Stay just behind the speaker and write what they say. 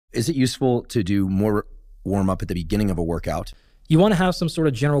Is it useful to do more warm-up at the beginning of a workout? You want to have some sort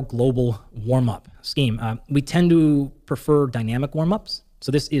of general global warm-up scheme. We tend to prefer dynamic warm-ups.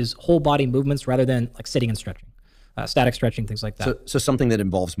 So this is whole body movements rather than like sitting and stretching, static stretching, things like that. So something that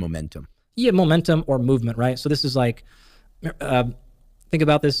involves momentum. Yeah, momentum or movement, right? So this is like, think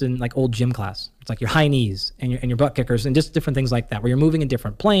about this in like old gym class. It's like your high knees and your butt kickers and just different things like that, where you're moving in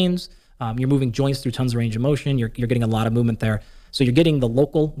different planes. You're moving joints through tons of range of motion. You're getting a lot of movement there. So you're getting the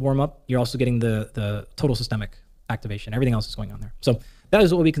local warm-up. You're also getting the total systemic activation. Everything else is going on there. So that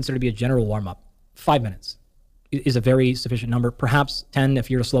is what we consider to be a general warm-up. 5 minutes is a very sufficient number. Perhaps 10 if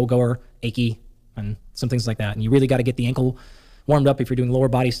you're a slow goer, achy, and some things like that. And you really got to get the ankle warmed up if you're doing lower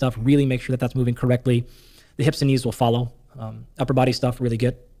body stuff. Really make sure that that's moving correctly. The hips and knees will follow. Upper body stuff, really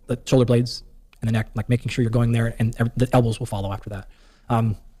get the shoulder blades and the neck, like making sure you're going there, and the elbows will follow after that.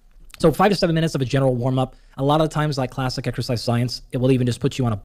 So 5 to 7 minutes of a general warm-up. A lot of times, like classic exercise science, it will even just put you on